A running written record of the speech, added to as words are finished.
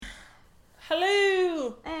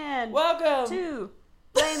And welcome to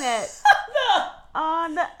Blame It No.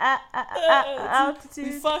 on the altitude.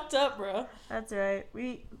 We fucked up, bro. That's right.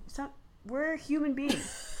 We're human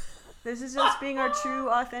beings. This is just being our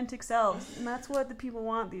true, authentic selves, and that's what the people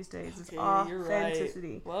want these days. Is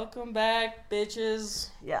authenticity. Right. Welcome back, bitches.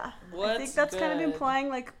 Yeah, I think that's kind of implying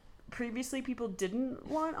like previously people didn't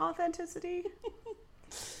want authenticity.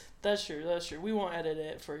 That's true. We won't edit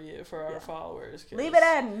it for you, for our followers. Leave it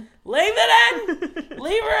in. Leave it in.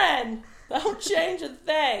 Leave her in. Don't change a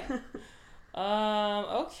thing.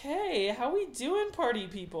 Okay. How we doing, party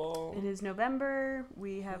people? It is November.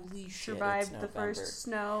 We have survived the first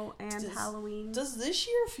snow and Halloween. Does this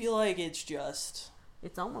year feel like it's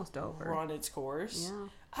almost over. run its course? Yeah.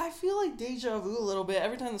 I feel like deja vu a little bit.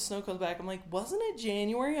 Every time the snow comes back, I'm like, wasn't it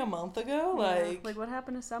January a month ago? Yeah. Like what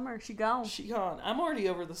happened to summer? She gone. I'm already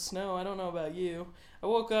over the snow. I don't know about you. I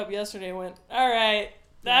woke up yesterday and went, all right,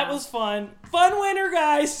 that was fun. Fun winter,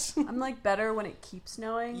 guys. I'm like better when it keeps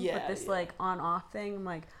snowing. Yeah, but this like on-off thing, I'm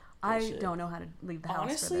like, I don't know how to leave the house.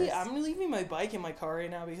 Honestly, for this. I'm leaving my bike in my car right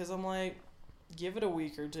now because I'm like, give it a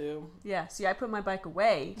week or two. Yeah, see, I put my bike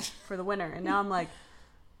away for the winter, and now I'm like,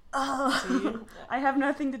 oh, I have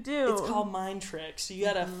nothing to do. It's called mind tricks. You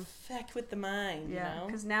gotta feck with the mind, yeah, you know?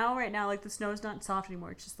 because right now, like, the snow's not soft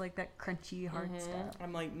anymore. It's just, like, that crunchy, hard stuff.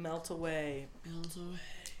 I'm like, melt away.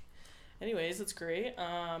 Anyways, it's great.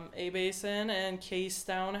 A-Basin and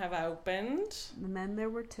K-Stown have opened. And then there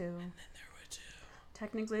were two.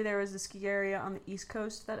 Technically, there was a ski area on the East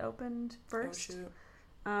Coast that opened first. Oh, shoot.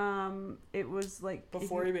 It was like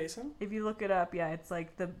Before A-Basin? If you look it up, yeah, it's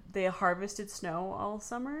like they harvested snow all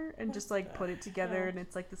summer and just like put it together, and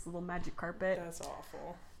it's like this little magic carpet. That's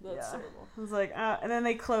awful. That's terrible. I was like, and then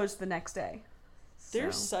they closed the next day.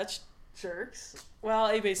 They're such jerks. Well,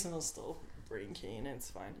 A-Basin will still bring Kane.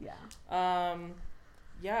 It's fine. Yeah.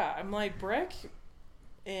 Yeah, I'm like, Brick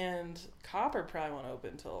and Copper probably won't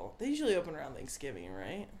open till... They usually open around Thanksgiving,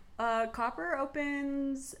 right? Copper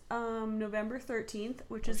opens November 13th,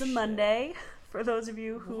 which is a Monday, for those of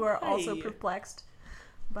you who are also perplexed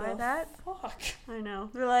by that. Fuck? I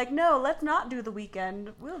know. They're like, no, let's not do the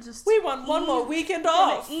weekend. We want one more weekend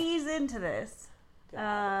off. Ease into this.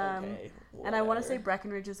 Okay. And I want to say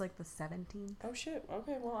Breckenridge is like the 17th. Oh, shit.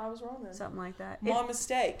 Okay, well, I was wrong then. Something like that. My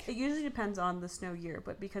mistake. It usually depends on the snow year,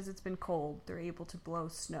 but because it's been cold, they're able to blow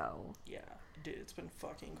snow. Yeah, dude, it's been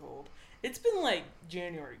fucking cold. It's been like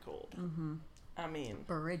January cold. Mm-hmm. I mean,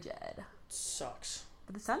 Frigid. Sucks.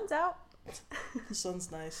 But the sun's out. The sun's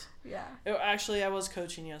nice. Yeah. Actually, I was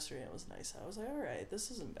coaching yesterday. It was nice. I was like, all right, this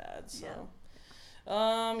isn't bad. So,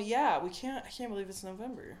 yeah, I can't believe it's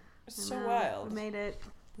November. It's so wild. We made it.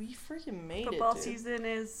 We freaking made Football it, dude. season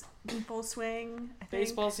is in full swing. I think.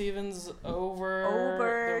 Baseball season's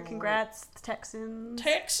over. Congrats, Texans.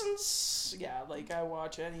 Texans. Yeah, like I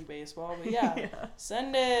watch any baseball, but yeah,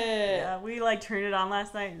 send it. Yeah, we like turned it on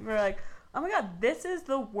last night. And we're like, oh my god, this is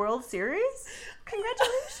the World Series?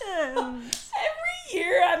 Congratulations. Every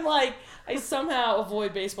year I'm like, I somehow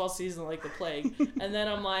avoid baseball season like the plague. And then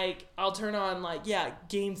I'm like, I'll turn on like,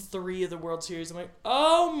 game 3 of the World Series. I'm like,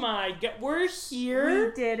 oh my god, we're here?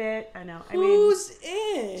 We did it. I know. Who's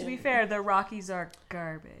in? To be fair, the Rockies are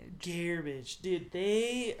garbage. Dude,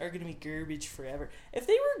 they are gonna be garbage forever. If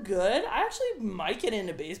they were good, I actually might get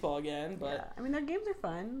into baseball again, but yeah. I mean, their games are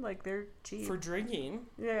fun. Like, they're cheap. For drinking.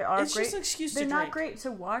 They are it's great. Just an excuse they're to not drink. great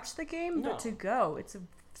to watch the game, but to go. It's a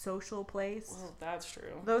social place. Well, that's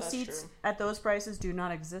true. Those seats at those prices do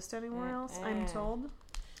not exist anywhere else, I'm told.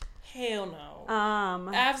 Hell no.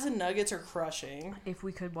 Avs and Nuggets are crushing. If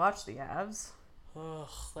we could watch the Avs. Ugh,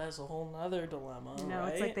 that's a whole nother dilemma, No,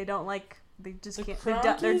 right? it's like they don't like... They just can't...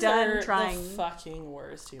 They're done trying... the fucking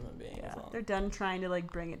worst human beings. Yeah, they're done trying to,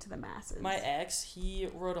 like, bring it to the masses. My ex, he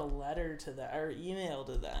wrote a letter to them, or email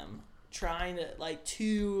to them, trying to, like,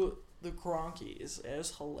 to the Gronkies. It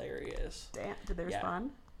was hilarious. Damn, did they respond?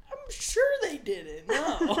 I'm sure they didn't.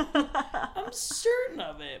 No. I'm certain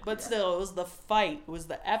of it. But still, it was the fight. It was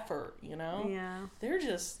the effort, you know? Yeah.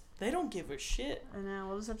 They don't give a shit. I know.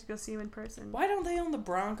 We'll just have to go see them in person. Why don't they own the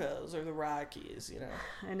Broncos or the Rockies, you know?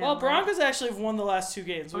 I know. Well, Broncos actually have won the last 2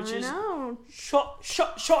 games, which is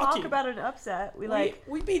shocking. Talk about an upset.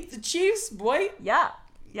 We beat the Chiefs, boy. Yeah.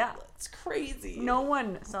 It's crazy. No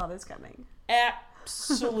one saw this coming.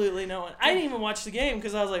 Absolutely no one. I didn't even watch the game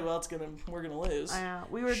because I was like, well, we're gonna lose. I know.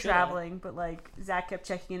 We were traveling, but like Zach kept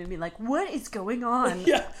checking in and being like, what is going on?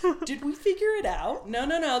 Yeah. Did we figure it out? No.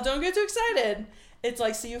 Don't get too excited. It's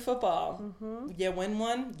like CU football. Mm-hmm. You win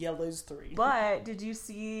 1, you lose 3. But did you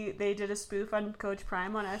see they did a spoof on Coach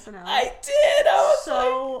Prime on SNL? I did. I was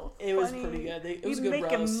so like, it was funny. pretty good. It was a good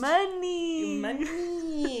making roast.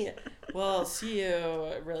 Money. Well,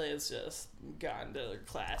 CU really has just gone to their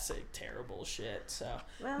classic terrible shit. So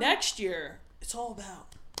next year, it's all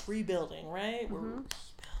about rebuilding, right? We're rebuilding.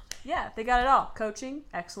 Yeah, they got it all. Coaching,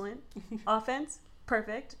 excellent. Offense,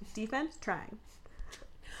 perfect. Defense, trying.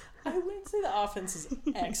 I wouldn't say the offense is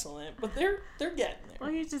excellent, but they're getting there.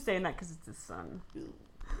 Well, he's just saying that because it's his son.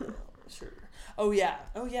 Sure. Oh yeah,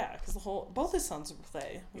 because both his sons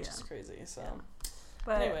play, which is crazy. So,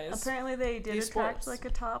 but anyways, apparently they did attract like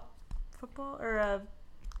a top football or a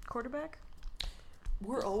quarterback.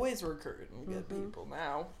 We're always recruiting good people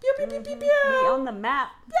now. We on the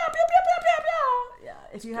map. Yeah,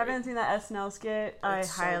 if you haven't seen that SNL skit, I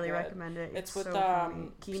highly recommend it. It's with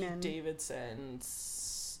Keenan Pete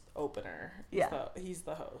Davidson's opener. He's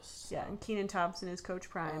the host. Yeah, and Keenan Thompson is Coach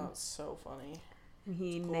Prime. Oh, it's so funny. And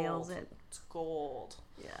he nails it. It's gold.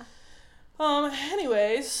 Yeah.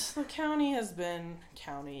 Anyways, the county has been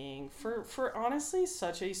countying for honestly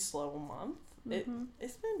such a slow month.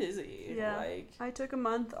 It's been busy. Yeah. I took a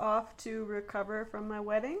month off to recover from my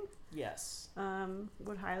wedding. Yes.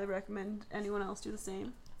 Would highly recommend anyone else do the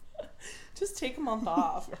same. Just take a month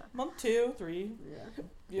off. Month 2, 3.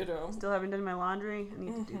 Yeah. Still haven't done my laundry. I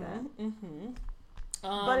need to do that.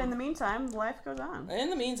 But in the meantime, life goes on. In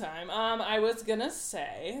the meantime, I was gonna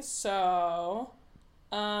say, someone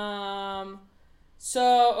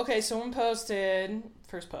posted,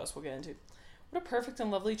 first post we'll get into, what a perfect and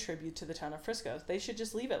lovely tribute to the town of Frisco. They should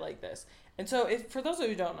just leave it like this. And so, for those of you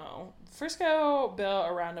who don't know, Frisco built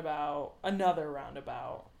another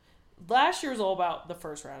roundabout. Last year was all about the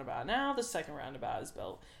first roundabout. Now the second roundabout is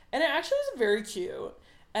built. And it actually is very cute.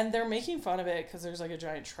 And they're making fun of it because there's like a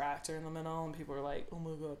giant tractor in the middle and people are like, oh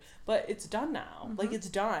my god. But it's done now. Like, it's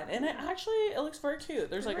done. And it looks very cute.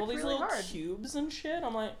 There's like all these little cubes and shit.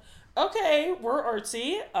 I'm like, okay, we're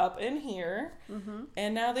artsy up in here.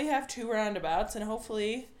 And now they have 2 roundabouts and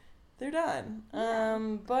hopefully they're done.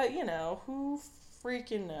 But, who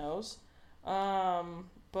freaking knows?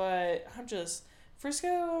 But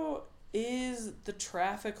Frisco is the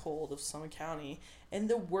traffic hold of Summit County. And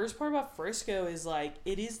the worst part about Frisco is, like,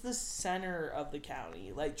 it is the center of the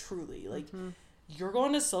county. Like, truly. Like, you're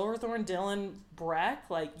going to Silverthorne, Dillon, Breck.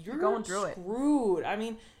 Like, you're going through it. Screwed. I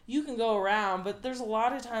mean, you can go around, but there's a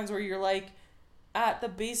lot of times where you're, like, at the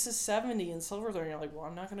base of 70 in Silverthorne. You're like, well,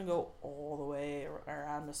 I'm not going to go all the way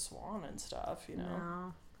around to Swan and stuff,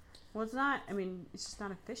 No. Well, it's not. I mean, it's just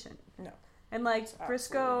not efficient. No. And, like,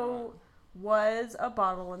 Frisco was a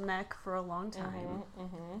bottleneck for a long time,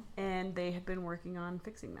 and they have been working on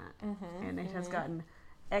fixing that, and it has gotten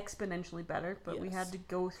exponentially better, but we had to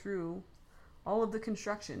go through all of the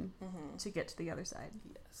construction to get to the other side.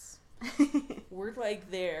 Yes. We're like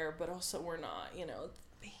there, but also we're not,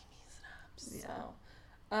 baby steps.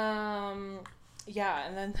 And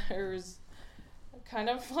then there's kind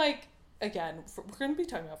of like, again, we're going to be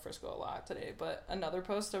talking about Frisco a lot today, but another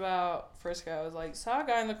post about Frisco is like, saw a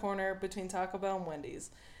guy in the corner between Taco Bell and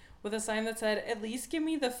Wendy's with a sign that said, at least give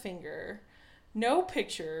me the finger. No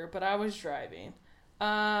picture, but I was driving.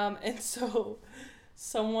 And so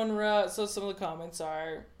someone wrote, so some of the comments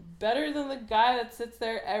are, better than the guy that sits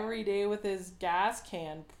there every day with his gas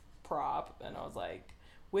can prop. And I was like,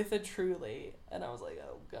 with a Truly. And I was like,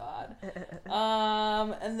 oh God.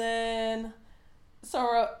 And then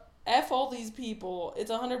someone wrote, F all these people.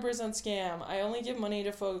 It's 100% scam. I only give money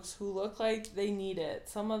to folks who look like they need it.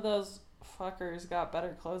 Some of those fuckers got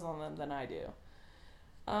better clothes on them than I do.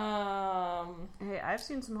 Hey, I've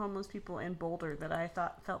seen some homeless people in Boulder that I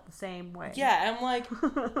thought felt the same way. Yeah, I'm like,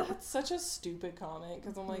 that's such a stupid comment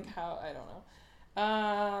because I'm like, how? I don't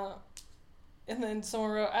know. And then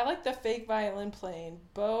someone wrote, I like the fake violin playing.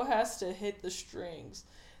 Bo has to hit the strings.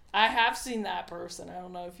 I have seen that person. I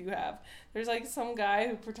don't know if you have. There's like some guy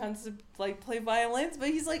who pretends to like play violins, but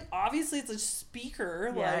he's like, obviously it's a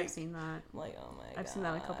speaker. Yeah, like, I've seen that. I'm like, oh my God. I've seen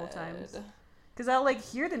that a couple times. Because I'll like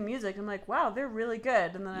hear the music. I'm like, wow, they're really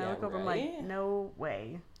good. And then I look over, I'm like, no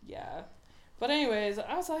way. Yeah. But anyways,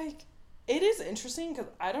 I was like, it is interesting because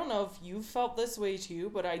I don't know if you felt this way too,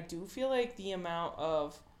 but I do feel like the amount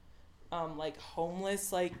of like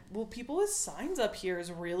homeless, like, people with signs up here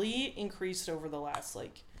has really increased over the last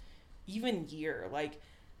like even year. Like,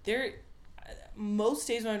 there, most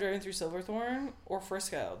days when I'm driving through Silverthorne or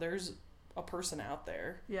Frisco, there's a person out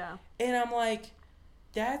there. Yeah. And I'm like,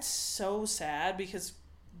 that's so sad because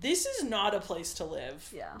this is not a place to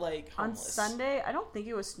live. Yeah. Like, homeless. On Sunday, I don't think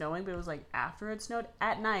it was snowing, but it was like after it snowed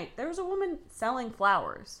at night, there was a woman selling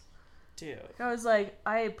flowers. Dude. I was like,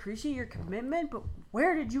 I appreciate your commitment, but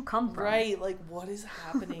where did you come from? Right. Like, what is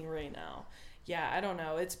happening right now? Yeah, I don't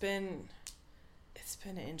know. It's been it's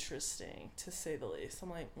been interesting to say the least. I'm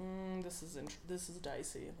like, this is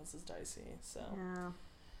dicey. This is dicey. So,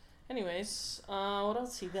 anyways, what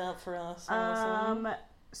else you got for us?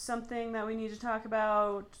 Something that we need to talk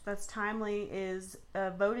about that's timely is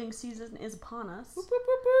voting season is upon us. Boop, boop,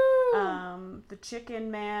 boop, boop. The chicken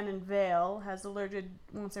man in Vale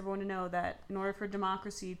wants everyone to know that in order for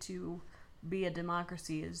democracy to be a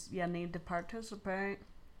democracy is you need to participate.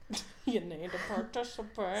 You need to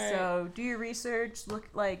participate. So do your research.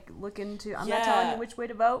 Look into. I'm not telling you which way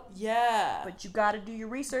to vote. Yeah. But you got to do your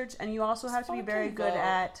research, and you also have to be very good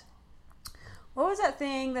at. What was that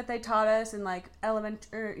thing that they taught us in like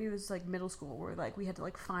it was like middle school where like we had to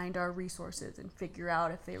like find our resources and figure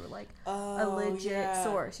out if they were like a legit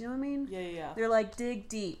source. You know what I mean? Yeah. They're like dig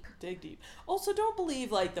deep. Also, don't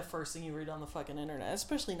believe like the first thing you read on the fucking internet,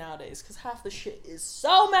 especially nowadays, because half the shit is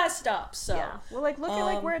so messed up. So yeah. Well, like look at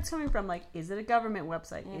like where it's coming from. Like, is it a government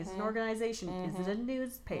website? Is it an organization? Is it a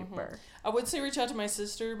newspaper? I would say reach out to my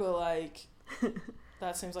sister, but like.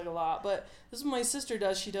 That seems like a lot, but this is what my sister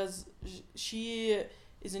does. She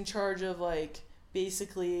is in charge of like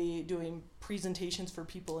basically doing presentations for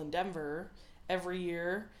people in Denver every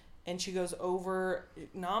year, and she goes over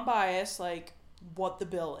non-biased like what the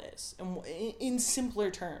bill is and in simpler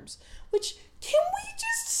terms. Which can we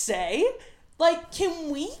just say, like, can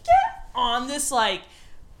we get on this? Like,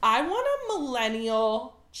 I want a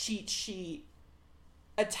millennial cheat sheet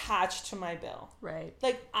attached to my bill. Right.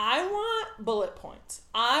 Like, I want bullet points.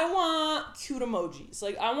 I want cute emojis.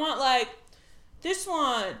 Like, I want, like, this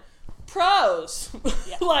one, pros.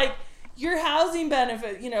 Yeah. Like, your housing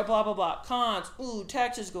benefit, blah, blah, blah. Cons. Ooh,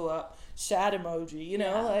 taxes go up. Sad emoji,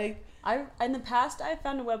 like. In the past, I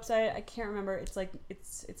found a website, I can't remember, it's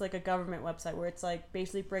like a government website where it's, like,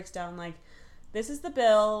 basically breaks down, like, this is the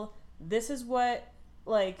bill, this is what,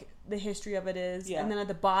 like, the history of it is, and then at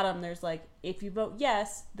the bottom there's like, if you vote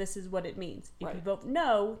yes, this is what it means. If you vote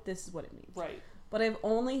no, this is what it means. Right. But I've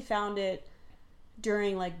only found it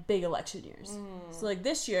during like big election years. So like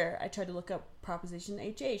this year, I tried to look up Proposition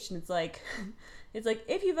HH, and it's like,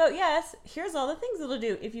 if you vote yes, here's all the things it'll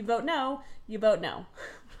do. If you vote no, you vote no.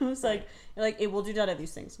 It's like it will do none of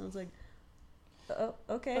these things. So I was like, oh,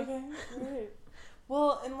 okay. Okay, right.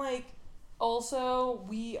 Well, and like also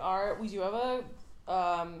we do have a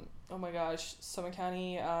oh my gosh, Summit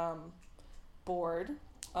County board.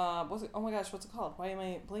 What's it called? Why am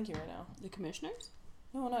I blinking right now? The commissioners?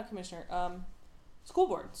 No, not commissioner. School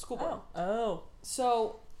board. Oh.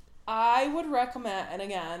 So I would recommend, and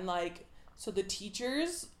again, like, so the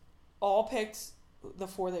teachers all picked the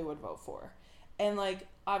 4 they would vote for. And like,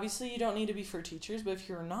 obviously you don't need to be for teachers, but if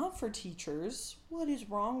you're not for teachers, what is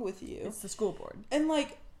wrong with you? It's the school board. And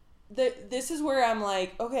like, this is where I'm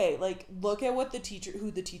like, okay, like, look at what who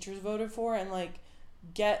the teachers voted for, and like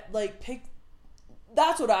pick.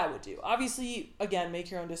 That's what I would do. Obviously, again, make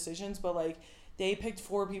your own decisions, but like, they picked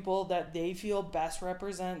 4 people that they feel best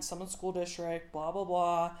represent some school district, blah blah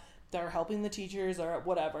blah, that are helping the teachers or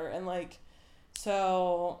whatever, and like,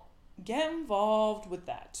 so get involved with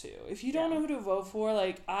that too. If you don't know who to vote for,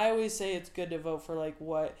 like, I always say it's good to vote for like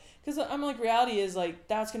what, because I'm like, reality is like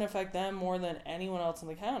that's gonna affect them more than anyone else in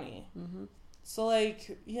the county. Mm-hmm. So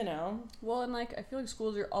like, well, and like I feel like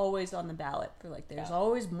schools are always on the ballot for like there's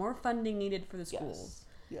always more funding needed for the schools.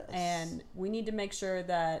 Yes. And we need to make sure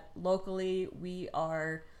that locally we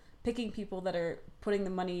are picking people that are putting the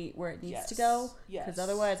money where it needs to go. Yes. Because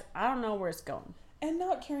otherwise, I don't know where it's going. And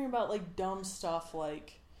not caring about like dumb stuff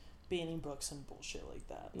like banning books and bullshit like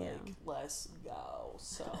that. Like, let's go.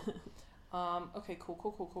 So, okay,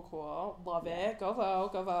 cool. Love it. Go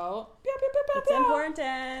vote. It's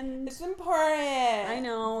important. It's important. I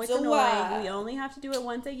know, it's annoying. We only have to do it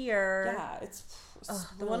once a year. Yeah, it's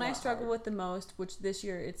the one I struggle with the most, which this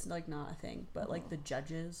year it's like not a thing, but like the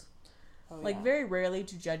judges. Very rarely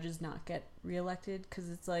do judges not get reelected, because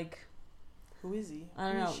it's like, who is he?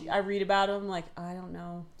 I don't know. I read about him, like, I don't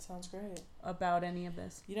know. Sounds great. About any of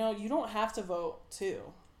this. You don't have to vote, too.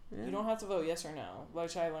 Yeah. You don't have to vote yes or no,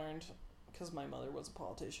 which I learned because my mother was a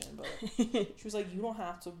politician, but she was like, you don't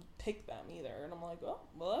have to pick them either. And I'm like, oh,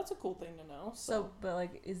 well, that's a cool thing to know. So but,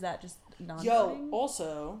 like, is that just non-voting? Yo,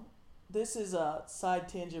 also, this is a side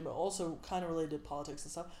tangent, but also kind of related to politics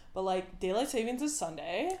and stuff. But, like, daylight savings is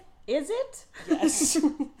Sunday. Is it? Yes.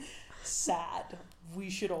 Sad. We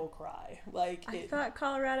should all cry. Like, I thought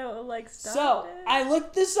Colorado like stopped So it. I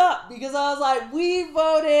looked this up because I was like, we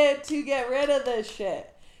voted to get rid of this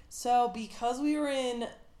shit. So because we were in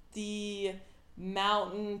the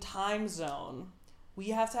mountain time zone, we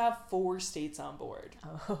have to have 4 states on board.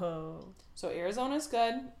 Oh. So Arizona's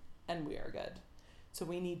good and we are good. So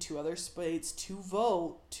we need 2 other states to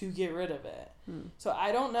vote to get rid of it. So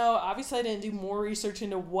I don't know. Obviously, I didn't do more research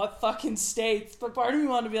into what fucking states, but part of me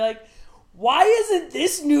wanted to be like, why isn't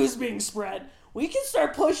this news being spread? We can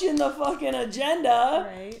start pushing the fucking agenda.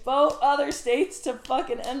 Right. Vote other states to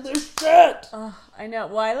fucking end this shit. I know.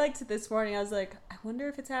 Well, I liked it this morning. I was like, I wonder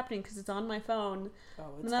if it's happening because it's on my phone.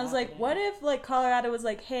 And I was like, what if like Colorado was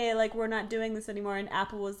like, hey, like we're not doing this anymore, and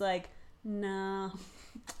Apple was like, nah,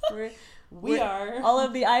 we are. All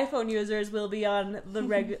of the iPhone users will be on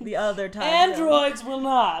the other time. Androids will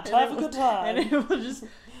not. Have a good time. And it will just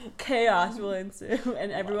chaos will ensue,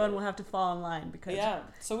 and everyone will have to fall in line because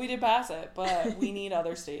So we did pass it, but we need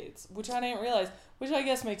other states, which I didn't realize. Which I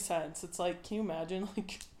guess makes sense. It's like, can you imagine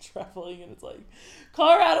like traveling and it's like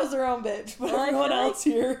Colorado's their own bitch, but everyone else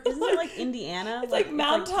here. Isn't it like Indiana? It's like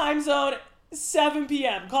Mountain Time Zone. 7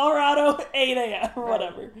 p.m. Colorado, 8 a.m. or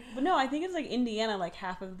whatever. But no, I think it's like Indiana, like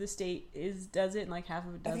half of the state does it and like half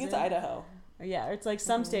of it doesn't. I think it's Idaho. Yeah, or it's like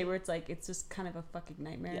some state where it's like, it's just kind of a fucking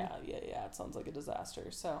nightmare. Yeah. It sounds like a disaster.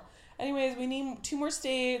 So, anyways, we need 2 more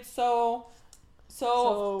states. So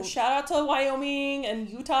shout out to Wyoming and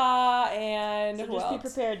Utah and so just be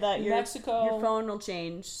prepared that Mexico. Your phone will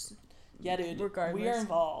change. Yeah, dude. Regardless. We are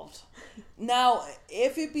involved. Now,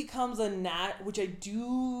 if it becomes which I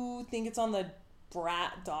do think it's on the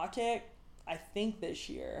BRAT docket, I think this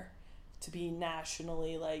year, to be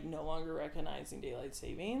nationally, like, no longer recognizing daylight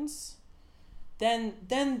savings, then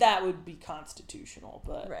that would be constitutional,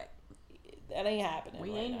 but that ain't happening.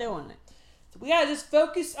 We ain't doing it. So we gotta just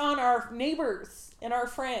focus on our neighbors and our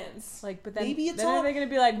friends. Like, but then are they gonna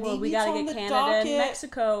be like, well, we gotta get Canada and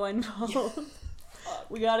Mexico involved.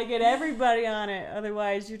 We gotta get everybody on it,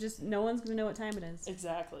 otherwise no one's gonna know what time it is.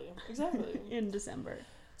 Exactly. In December.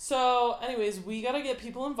 So, anyways, we gotta get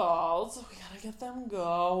people involved. We gotta get them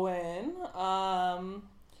going.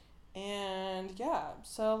 And yeah,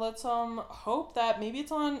 so let's hope that maybe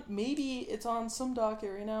it's on some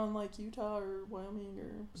docket right now in like Utah or Wyoming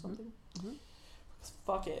or something. Mm-hmm.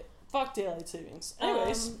 Fuck it. Fuck daylight savings.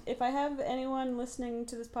 Anyways, if I have anyone listening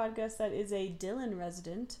to this podcast that is a Dillon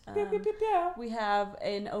resident, we have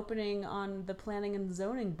an opening on the Planning and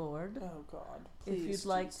Zoning Board. Oh God! Please, if you'd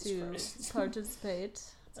like to Christ. Participate,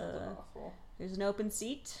 there's an open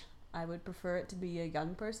seat. I would prefer it to be a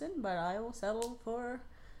young person, but I will settle for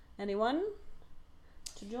anyone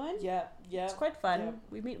to join. Yeah. It's quite fun. Yeah.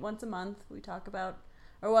 We meet once a month. We talk about,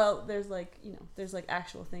 there's like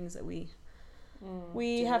actual things that we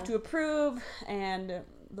have to approve and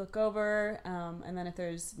look over, and then if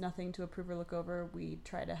there's nothing to approve or look over, we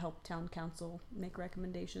try to help town council make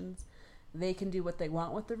recommendations. They can do what they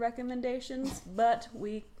want with the recommendations, but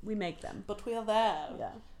we make them. But we are there.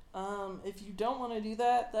 Yeah. If you don't want to do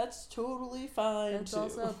that, that's totally fine. That's too.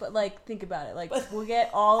 Also, but like, think about it. Like, we'll get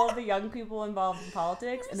all of the young people involved in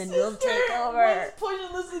politics, and then we'll take over. Was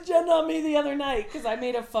pushing this agenda on me the other night because I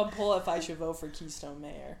made a fun poll if I should vote for Keystone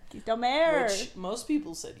Mayor. Which most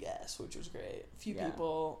people said yes, which was great. A few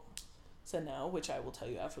people said no, which I will tell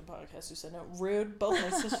you after the podcast who said no. Rude. Both my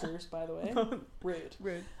sisters, by the way.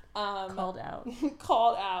 Rude. Called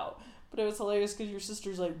out. But it was hilarious because your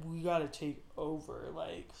sister's like, we gotta take over.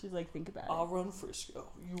 Like, she's like, think about it. I'll run Frisco.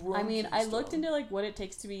 You run Keystone. I looked into like what it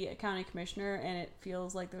takes to be a county commissioner, and it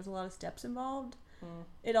feels like there's a lot of steps involved.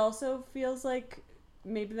 It also feels like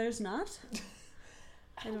maybe there's not.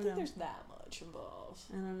 I don't think there's that much involved.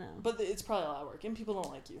 I don't know. But it's probably a lot of work, and people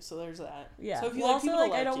don't like you, so there's that. Yeah. So if you also,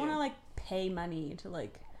 like I don't want to like pay money to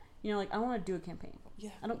like, I want to do a campaign. Yeah.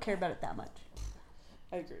 I don't care about it that much.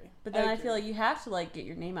 I agree. But then I feel like you have to like get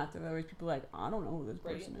your name out there. Otherwise, people are like, I don't know who this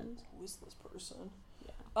person is. Who is this person?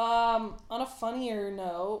 Yeah. On a funnier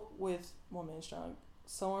note, with One Man Strong,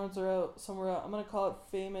 someone wrote, I'm gonna call it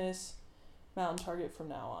famous mountain target from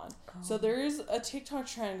now on. Oh. So there is a TikTok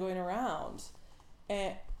trend going around,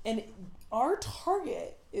 and our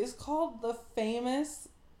target is called the famous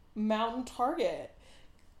mountain target,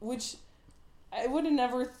 which I would have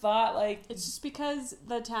never thought, like... It's just because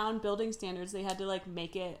the town building standards, they had to, like,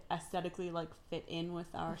 make it aesthetically, like, fit in with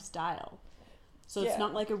our style. So it's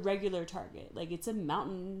not like a regular target. Like, it's a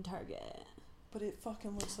mountain target. But it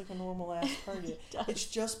fucking looks like a normal-ass target. It's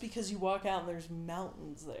just because you walk out and there's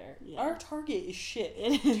mountains there. Yeah. Our Target is shit.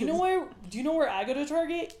 Do you know where I go to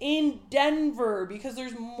Target? In Denver, because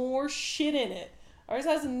there's more shit in it. Ours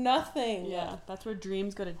has nothing. Yeah, that's where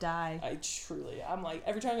dreams go to die. I'm like,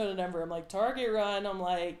 every time I go to Denver, I'm like, Target run. I'm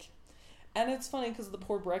like, and it's funny because the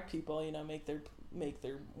poor Breck people, make their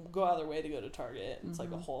go out of their way to go to Target. It's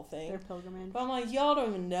like a whole thing. Their pilgrimage. But I'm like, y'all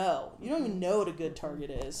don't even know. You don't even know what a good Target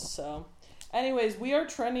is. So, anyways, we are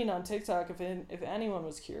trending on TikTok if anyone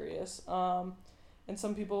was curious. And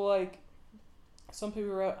some people Some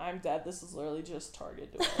people wrote, I'm dead. This is literally just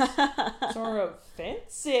Target to us. Someone wrote,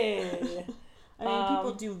 fancy. I mean,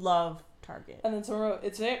 people do love Target. And then someone wrote,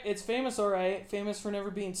 it's famous, all right. Famous for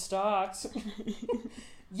never being stocked.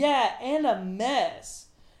 Yeah, and a mess.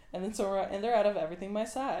 And then someone wrote, and they're out of everything my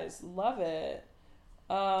size. Love it.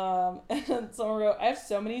 And then someone wrote, I have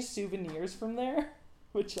so many souvenirs from there.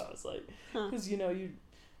 Which I was like, because, you know, you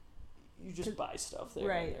just buy stuff there.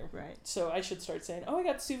 Right, and there. Right. So I should start saying, I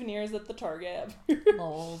got souvenirs at the Target.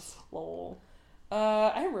 Lols. Lol.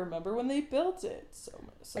 I remember when they built it.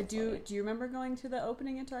 So do you remember going to the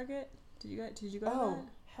opening at Target? Did you go to that?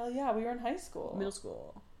 Hell yeah, we were in high school. Middle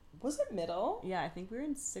school. Was it middle? Yeah, I think we were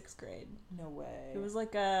in 6th grade. No way. It was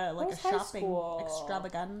like a shopping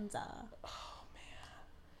extravaganza. Oh man.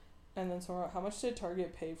 And then someone wrote, how much did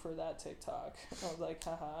Target pay for that TikTok? I was like,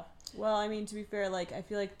 haha. Well, I mean, to be fair, like I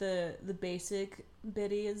feel like the basic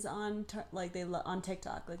biddies on on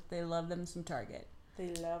TikTok, like they love them some Target.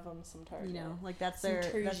 They love them some Target. You know, like that's their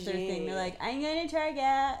thing. They're like, I'm going to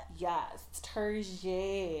Target. Yes,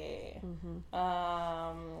 Target.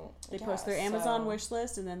 They post their Amazon wish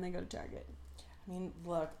list and then they go to Target. I mean,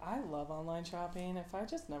 look, I love online shopping. If I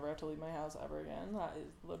just never have to leave my house ever again, that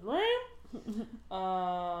is the dream.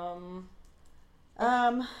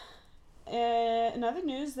 In other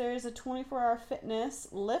news, there's a 24-hour fitness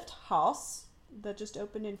lift house that just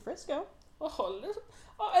opened in Frisco.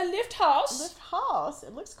 A lift house. Lift house.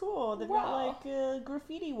 It looks cool. They've got like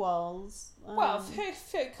graffiti walls. Wow, very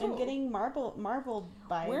cool. I'm getting Marvel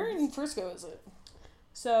vibes. Where in Frisco is it?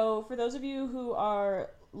 So for those of you who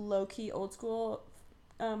are low key old school,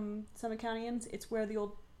 Summit Countyans, it's where the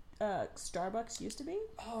old Starbucks used to be.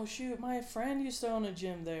 Oh shoot, my friend used to own a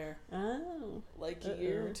gym there. Oh, like a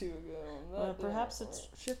year or two ago. Well, perhaps it's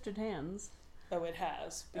shifted hands. Oh, it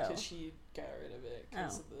has because she got rid of it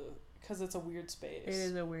because it's a weird space. It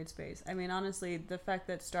is a weird space. I mean, honestly, the fact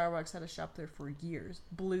that Starbucks had a shop there for years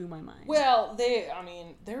blew my mind. Well,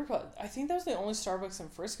 I think that was the only Starbucks in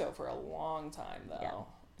Frisco for a long time, though,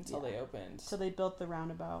 until they opened. So they built the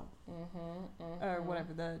roundabout. Or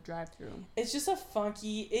whatever, the drive-through. It's just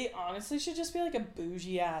it honestly should just be like a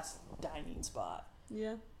bougie-ass dining spot.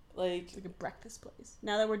 Yeah. Like a breakfast place.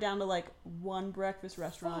 Now that we're down to like one breakfast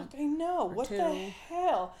restaurant. Fuck, I know. What two. The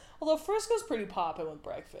hell? Although Frisco's pretty poppin' with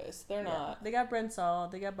breakfast. They're not. They got bread and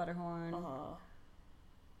salt. They got butterhorn.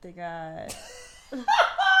 They got...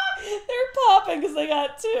 They're popping because they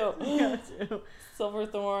got two.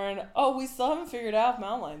 Silverthorne. Oh, we still haven't figured out if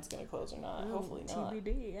Mountain Line's going to close or not. Hopefully not.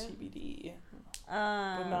 TBD, yeah. TBD.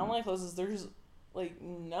 When Mountain Line closes, there's like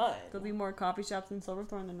none. There'll be more coffee shops in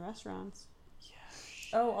Silverthorne than restaurants.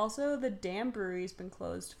 Oh, also, the Dam Brewery's been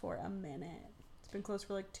closed for a minute. It's been closed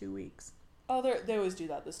for like 2 weeks. Oh, they always do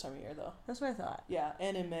that this time of year, though. That's what I thought. Yeah,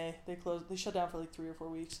 and in May. They shut down for like 3 or 4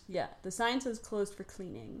 weeks. Yeah, the sign says closed for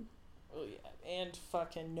cleaning. Oh, yeah. And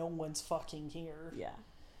fucking no one's fucking here. Yeah.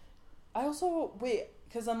 I also,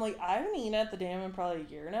 because I'm like, I haven't eaten at the Dam in probably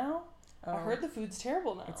a year now. I heard the food's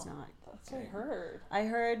terrible now. It's not. That's what I heard. I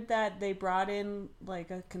heard that they brought in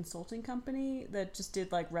like a consulting company that just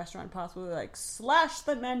did like Restaurant Impossible, like slash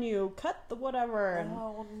the menu, cut the whatever.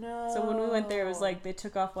 Oh no. So when we went there, it was like they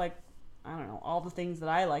took off like, I don't know, all the things that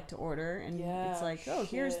I like to order, and it's like,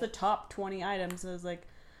 here's the top 20 items. And I was like,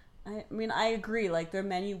 I mean, I agree, like their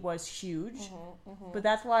menu was huge, but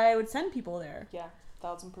that's why I would send people there. Yeah,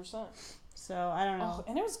 1000%. So I don't know. Oh,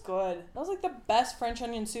 and it was good. That was like the best French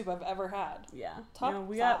onion soup I've ever had. Yeah. Top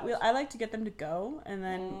I like to get them to go, and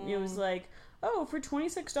then it was like, oh, for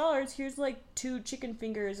 $26, here's like 2 chicken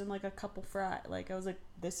fingers and like a couple fries. Like I was like,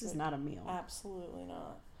 this is not a meal. Absolutely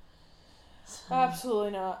not.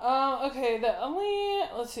 Absolutely not. Okay.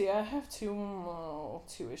 Let's see. I have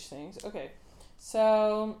 2-ish things. Okay.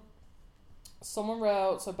 So someone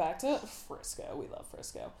wrote. So back to Frisco. We love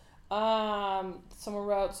Frisco. Someone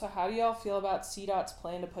wrote, so how do y'all feel about CDOT's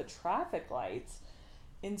plan to put traffic lights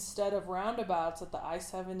instead of roundabouts at the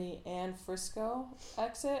I-70 and Frisco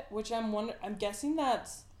exit? Which I'm guessing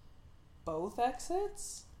that's both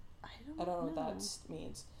exits? I don't know what that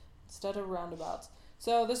means. Instead of roundabouts.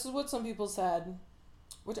 So this is what some people said,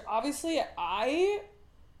 which obviously the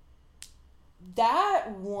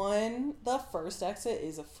first exit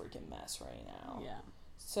is a freaking mess right now. Yeah.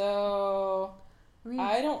 So...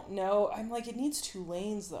 I don't know. I'm like, it needs 2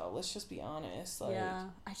 lanes though. Let's just be honest. Like, yeah,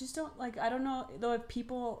 I just don't like. I don't know though if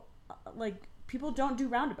people don't do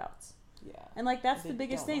roundabouts. Yeah, and like that's the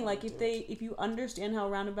biggest thing. Like if you understand how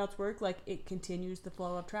roundabouts work, like it continues the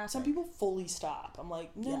flow of traffic. Some people fully stop. I'm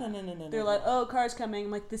like, no. They're like, oh, car's coming.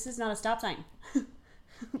 I'm like, this is not a stop sign.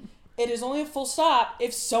 It is only a full stop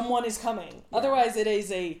if someone is coming. Yeah. Otherwise, it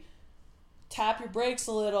is a tap your brakes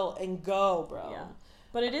a little and go, bro. Yeah.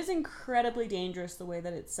 But it is incredibly dangerous the way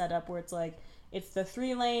that it's set up, where it's like, it's the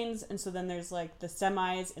 3 lanes, and so then there's like the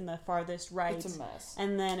semis in the farthest right. It's a mess.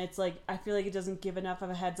 And then it's like, I feel like it doesn't give enough of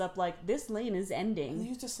a heads up, like, this lane is ending. And you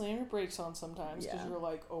have to slam your brakes on sometimes because you're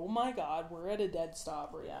like, oh my god, we're at a dead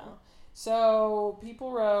stop right now. So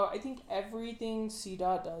people wrote, I think everything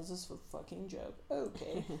CDOT does is a fucking joke.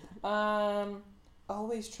 Okay.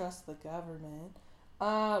 Always trust the government.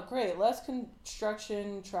 Great. Less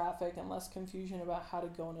construction traffic and less confusion about how to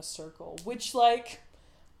go in a circle. Which, like,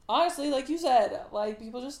 honestly, like you said, like,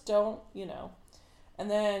 people just don't, you know.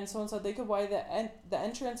 And then someone said they could widen the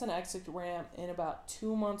entrance and exit ramp in about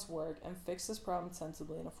 2 months' work and fix this problem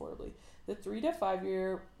sensibly and affordably. The 3 to 5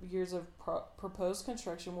 years of proposed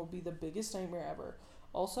construction will be the biggest nightmare ever.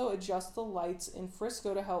 Also, adjust the lights in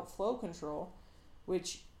Frisco to help flow control,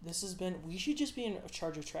 which we should just be in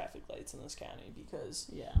charge of traffic lights in this county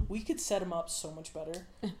because we could set them up so much better.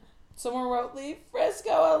 Someone wrote, leave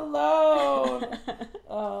Frisco alone.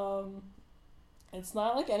 It's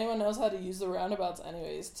not like anyone knows how to use the roundabouts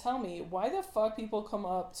anyways. Tell me, why the fuck people come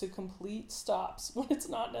up to complete stops when it's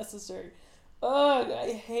not necessary? Ugh,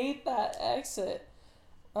 I hate that exit.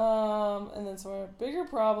 And then some bigger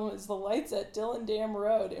problem is the lights at Dillon Dam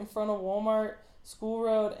Road in front of Walmart, School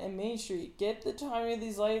Road, and Main Street. Get the timing of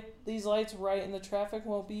these lights right, and the traffic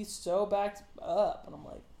won't be so backed up. And I'm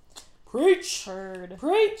like, preach, Heard.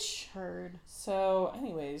 preach, Heard. So,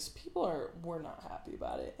 anyways, we're not happy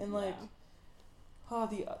about it, and like,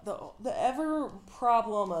 the ever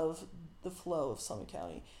problem of the flow of Summit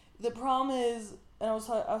County. The problem is, and I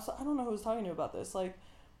don't know who was talking to me about this. Like,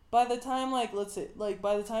 by the time, like, let's say, like,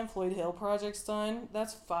 by the time Floyd Hill project's done,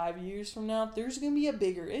 that's 5 years from now. There's gonna be a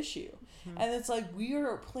bigger issue, and it's like we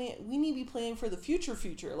need to be planning for the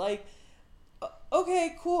future. Like,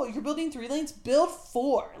 okay, cool. You're building 3 lanes. Build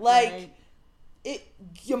 4. Like,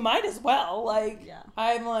 you might as well. Like,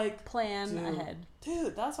 I'm like, plan ahead,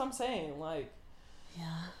 dude. That's what I'm saying. Like,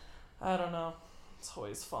 I don't know. It's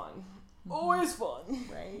always fun. Always fun.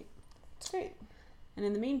 Right. It's great. And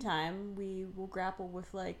in the meantime, we will grapple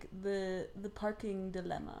with, like, the parking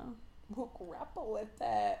dilemma. We'll grapple with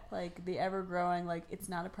that. Like, the ever-growing, like, it's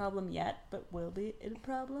not a problem yet, but will be a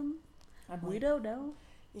problem? We don't know.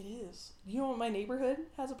 It is. You know what my neighborhood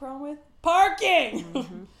has a problem with?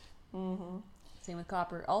 Parking! Same with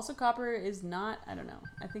Copper. Also, Copper is not, I don't know,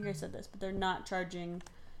 I think I said this, but they're not charging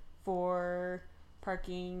for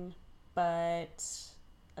parking, but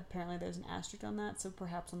apparently there's an asterisk on that, so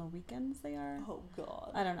perhaps on the weekends they are. Oh,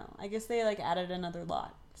 God. I don't know. I guess they, like, added another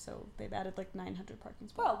lot, so they've added, like, 900 parking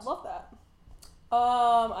spots. Wow, love that.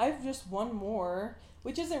 I have just one more,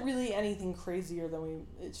 which isn't really anything crazier than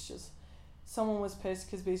it's just, someone was pissed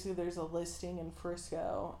because basically there's a listing in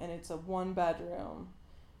Frisco, and it's a 1-bedroom,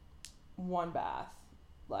 1-bath,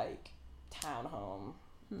 like, townhome,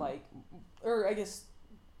 like, or I guess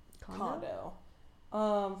condo.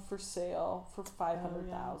 For sale for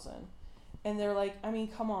 $500,000, and they're like, I mean,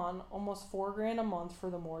 come on, almost $4,000 a month for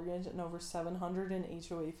the mortgage and over $700 in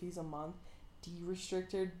HOA fees a month,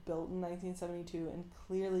 de-restricted, built in 1972, and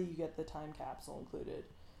clearly you get the time capsule included.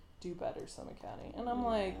 Do better, Summit County. And I'm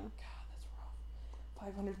like, God,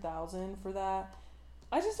 that's rough. $500,000 for that.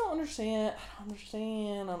 I just don't understand. I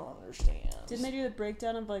don't understand. Didn't they do the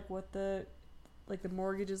breakdown of, like, what the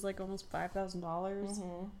mortgage is, like, almost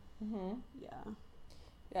 $5,000?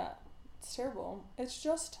 Yeah, it's terrible. It's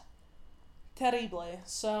just terrible.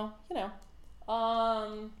 So, you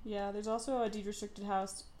know. Yeah, there's also a deed-restricted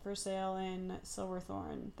house for sale in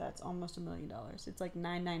Silverthorne that's almost $1 million. It's like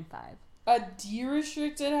 $995. A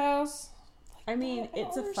deed-restricted house? I mean,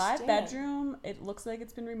 it's a 5-bedroom. It looks like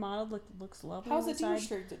it's been remodeled. Looks lovely. How's it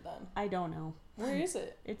deed-restricted then? I don't know. Where is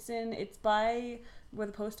it? It's by where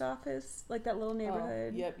the post office, like that little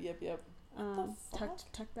neighborhood. Yep.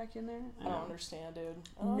 Tucked back in there. I don't understand, dude.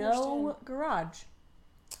 No garage.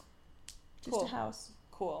 Just a house.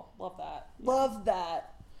 Cool. Love that. Yeah. Love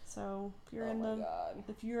that. So if you're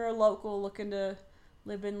if you're a local looking to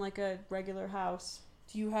live in, like, a regular house.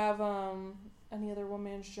 Do you have any other One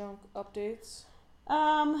Man's Junk updates?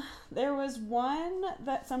 There was one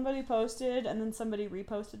that somebody posted and then somebody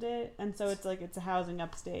reposted it, and so it's like, it's a housing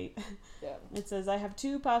upstate. Yeah. It says, I have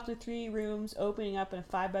 2, possibly 3 rooms opening up in a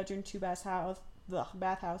 5-bedroom, 2-bath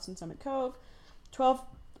house in Summit Cove.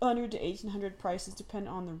 $1,200 to $1,800 prices depend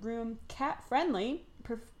on the room. Cat friendly,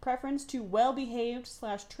 preference to well-behaved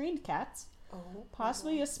 / trained cats.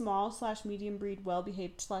 Possibly a small / medium breed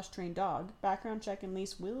well-behaved / trained dog. Background check and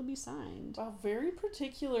lease will be signed. Wow, very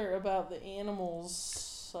particular about the animals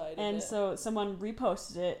side of it. And so someone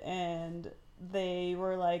reposted it, and they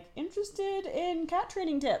were like, interested in cat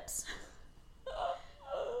training tips.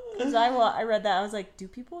 Because I read that, I was like, do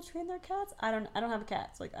people train their cats? I don't have a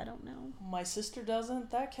cat, so like I don't know. My sister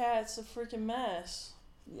doesn't. That cat's a freaking mess.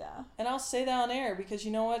 Yeah. And I'll say that on air because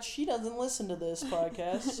you know what? She doesn't listen to this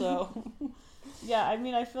podcast, so. Yeah, I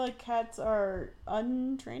mean, I feel like cats are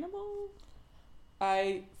untrainable.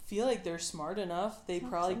 I feel like they're smart enough. They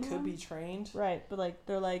probably could be trained. Right, but like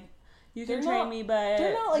they're like, you can train me, but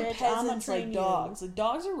they're not like bitch, peasants like you. dogs. Like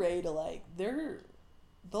dogs are ready to like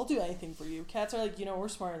they'll do anything for you. Cats are like, we're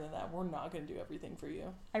smarter than that. We're not going to do everything for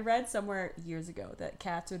you. I read somewhere years ago that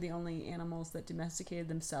cats are the only animals that domesticated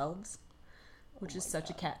themselves, which is such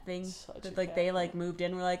a cat thing. That like they like moved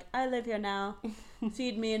in, were like, I live here now,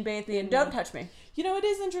 feed me and bathe me and don't touch me. It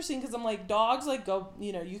is interesting because I'm like, dogs like go,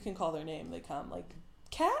 you can call their name, they come. Like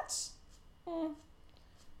cats,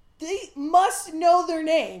 they must know their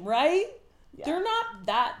name, right? Yeah. They're not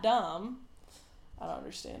that dumb. I don't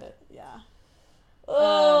understand it. Yeah.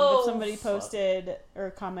 But somebody posted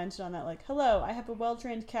or commented on that like, hello, I have a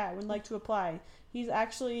well-trained cat, would like to apply. He's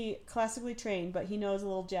actually classically trained, but he knows a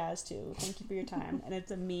little jazz too. Thank you for your time. And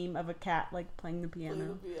it's a meme of a cat like playing the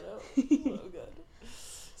piano. So good.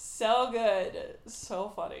 So good.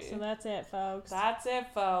 So funny. So that's it, folks.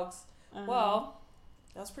 Well,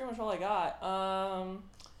 that's pretty much all I got.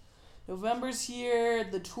 November's here.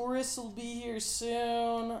 The tourists will be here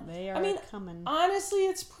soon. They are coming. Honestly,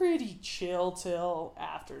 it's pretty chill till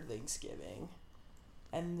after Thanksgiving.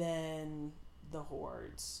 And then the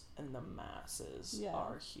hordes and the masses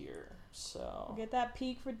are here. So we'll get that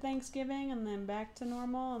peak for Thanksgiving and then back to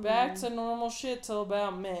normal. And back to normal shit till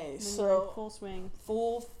about May. So full swing.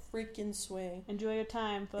 Full freaking swing. Enjoy your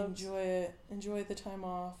time, folks. Enjoy it. Enjoy the time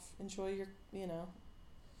off. Enjoy your,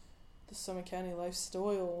 the Summit County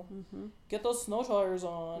lifestyle. Mm-hmm. Get those snow tires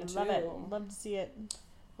on, Love it. Love to see it.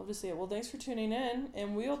 Well, thanks for tuning in,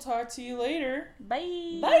 and we'll talk to you later.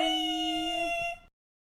 Bye. Bye.